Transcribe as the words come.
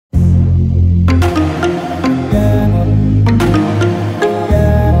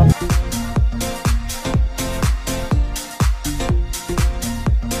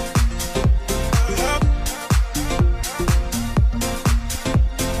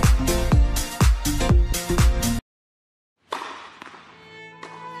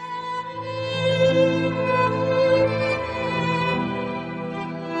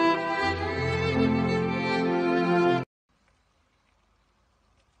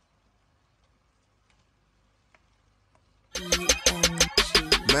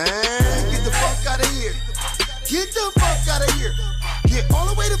Man, get the fuck out of here. Get the fuck out of here. Get all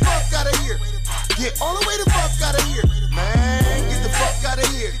the way the fuck out of here. Get all the way the fuck out of here. Man, get the fuck out of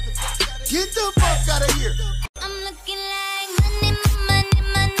here. Get the fuck out of here. I'm looking like money, money,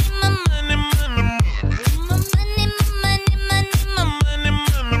 money, money, money, money, money,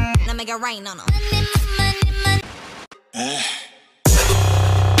 money. Now make it rain on them. Money, money, money.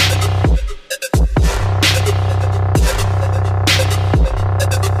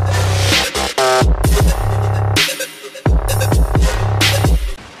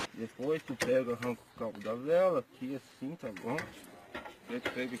 Depois tu pega, arranca o cabo da vela aqui assim, tá bom? Aí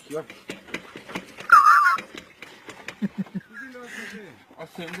tu pega aqui, ó.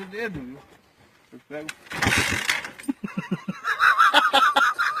 Acende o dedo, viu? Eu pego.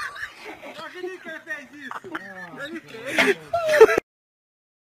 Eu acredito que ele fez isso! Ele fez!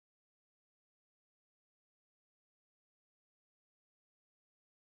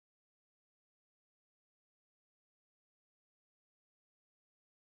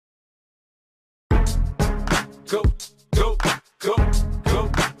 Go, go, go, go,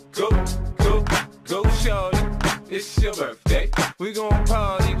 go, go, go, shorty. It's your birthday. We gon'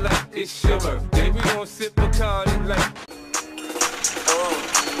 party like it's your birthday. We gon' sip Bacardi like.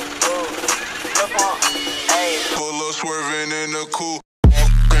 Pull up swerving in the coupe.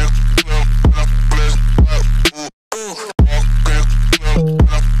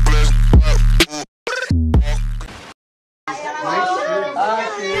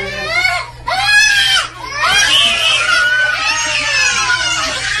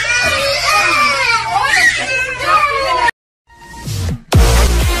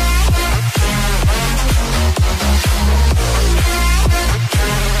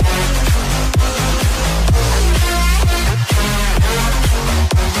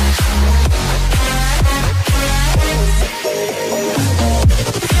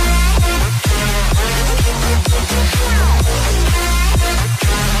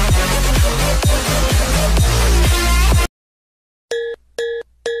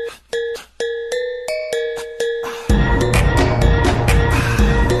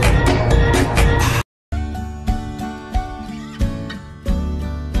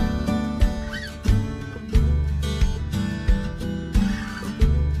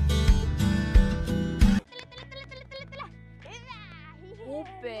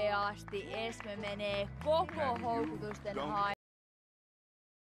 Upeasti Esme menee koko houkutusten hain.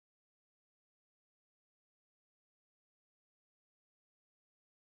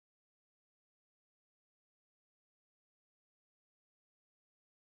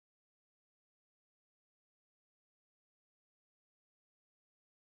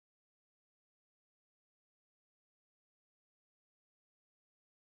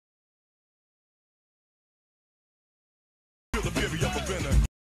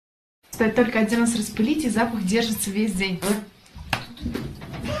 Стоит только один раз распылить, и запах держится весь день.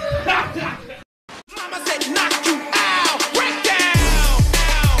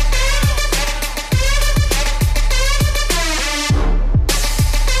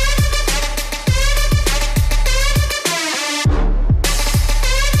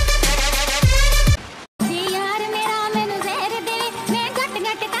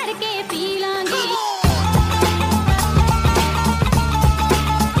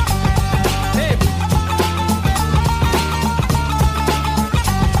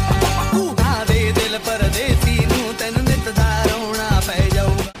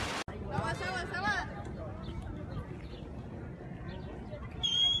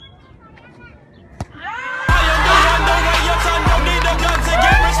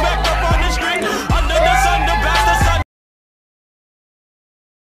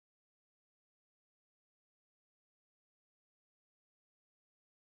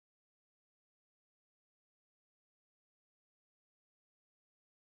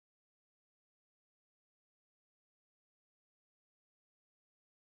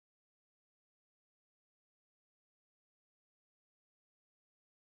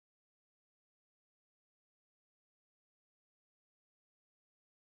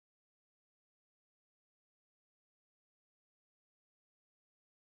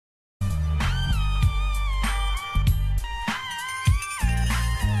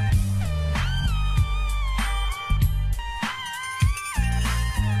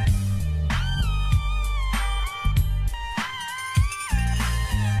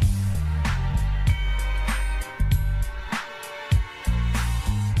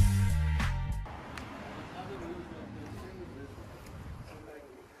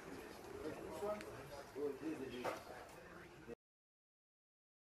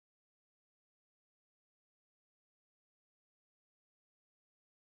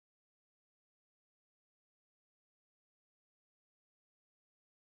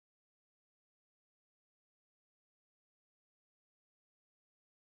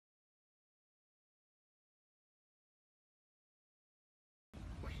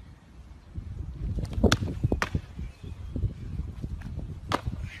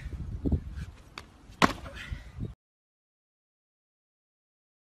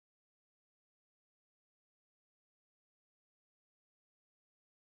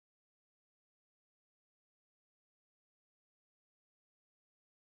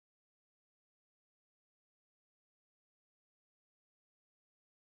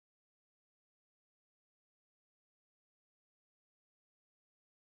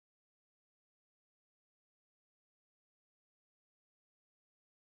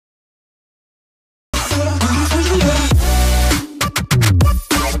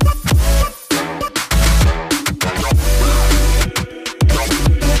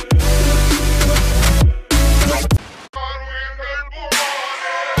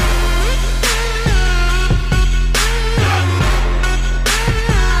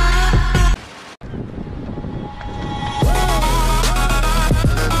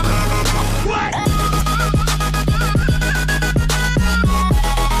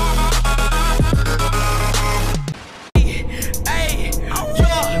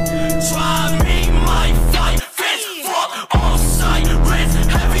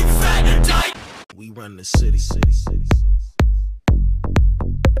 the city.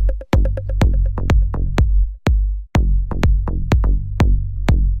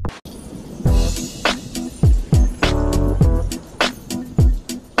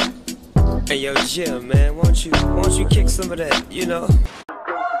 Hey yo, Jim, man, won't you kick some of that, you know?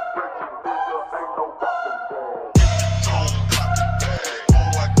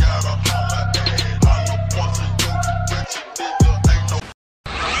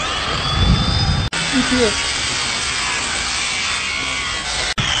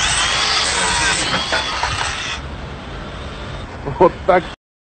 Вот так.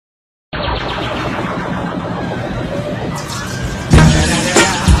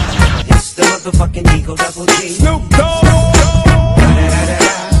 It's the motherfucking Eagle Double G. Snoop Dogg.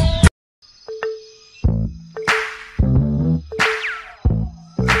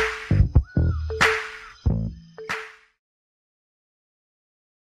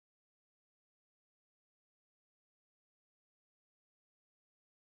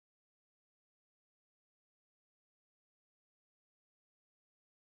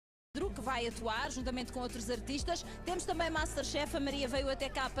 Que vai atuar juntamente com outros artistas. Temos também Masterchef. A Maria veio até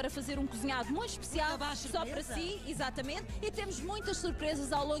cá para fazer um cozinhado muito especial só para si, exatamente, e temos muitas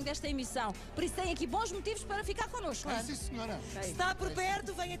surpresas ao longo desta emissão, por isso tem aqui bons motivos para ficar connosco. Sim, senhora. Okay. Está por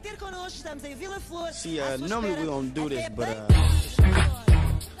perto, venha ter connosco, estamos em Vila Flor. See, normally we don't do this, but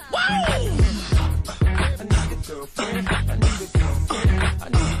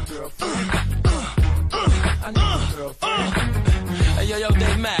Hey yo,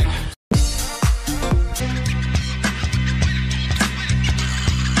 Dave Mac.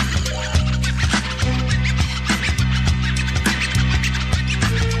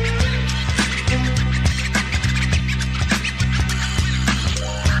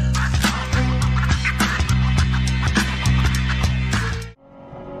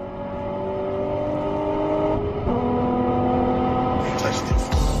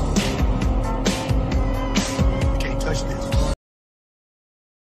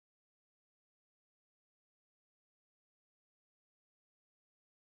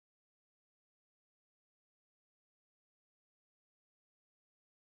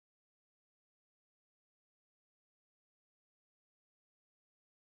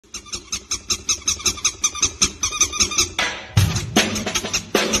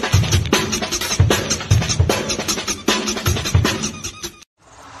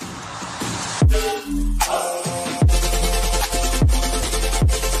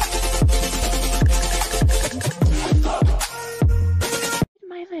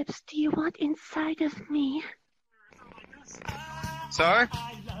 Do you want inside of me? Sorry?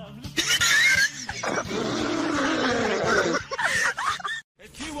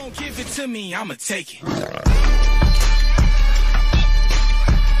 if you won't give it to me, I'ma take it.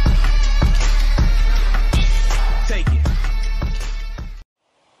 Take it.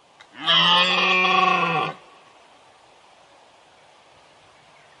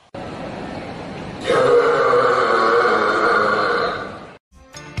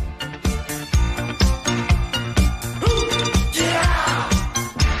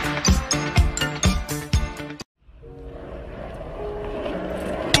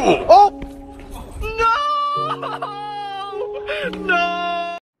 Oh! No!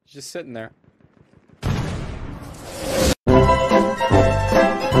 No! Just sitting there.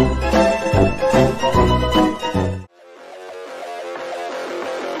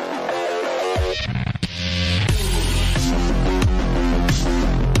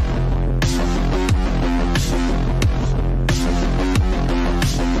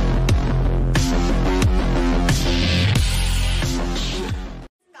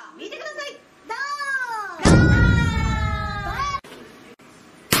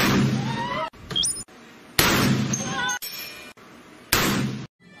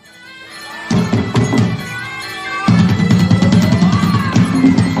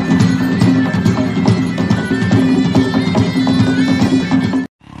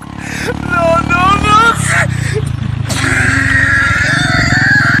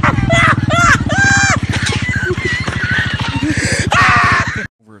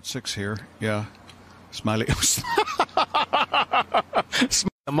 We're at 6 here. Yeah. Smiley.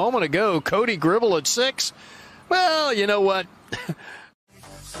 A moment ago, Cody Gribble at 6. Well, you know what?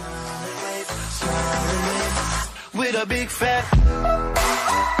 With a big fat.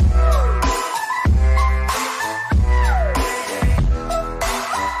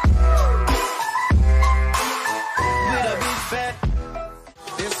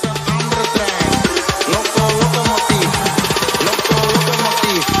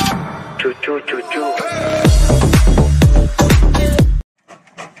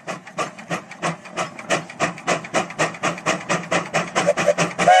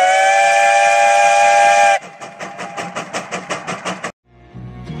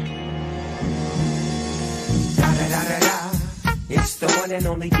 one and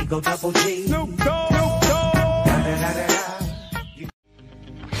only Digo Double G. Snoop Dogg.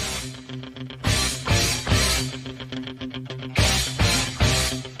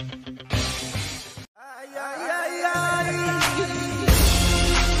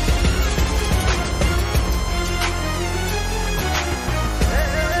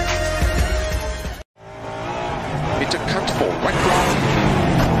 Into cut for right ground.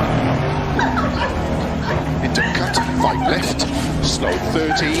 Into cut 5 left. Slow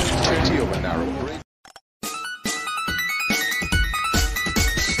 30 over narrow bridge.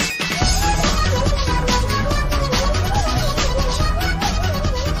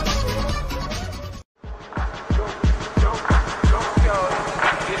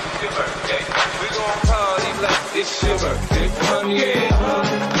 It's your birthday, come yeah,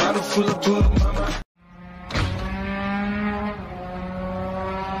 bottle full of booze, mama.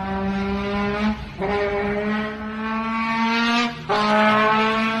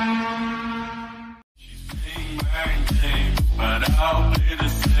 She's playing my game, but I'll play the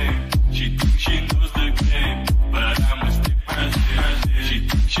same. She thinks she knows the game, but I must stick her shit. She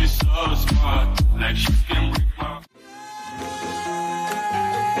thinks she's so smart, like she can break my.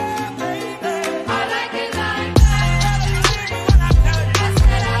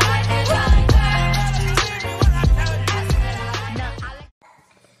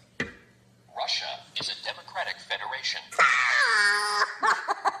 Russia is a democratic federation.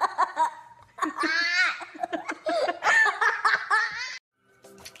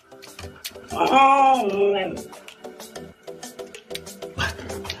 I'm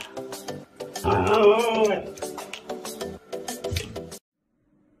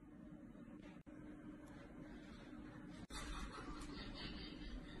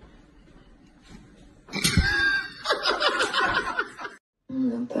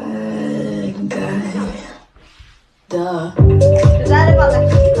the bad guy. Duh.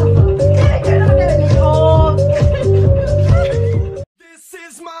 This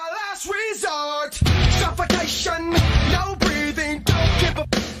is my last resort. Suffocation, no breathing, don't give a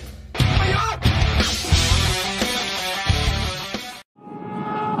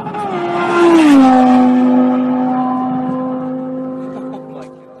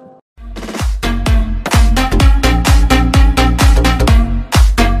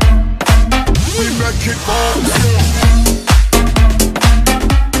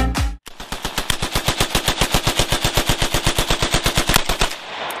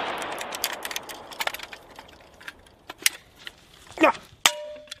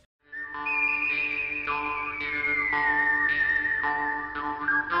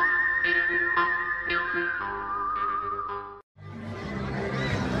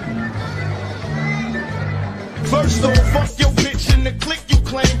First off, fuck your bitch and the clique you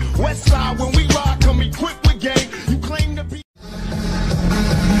claim. West side, when we ride, come equipped with game. You claim to be.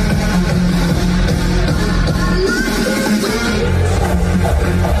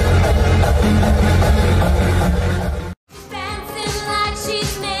 Dancing like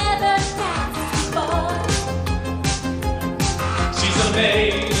she's never danced before. She's a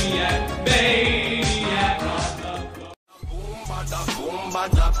maniac, maniac. Boom,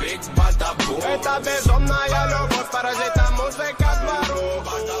 bada, big bada, boom. Esta vez on ya locos para estamos de Casbaro.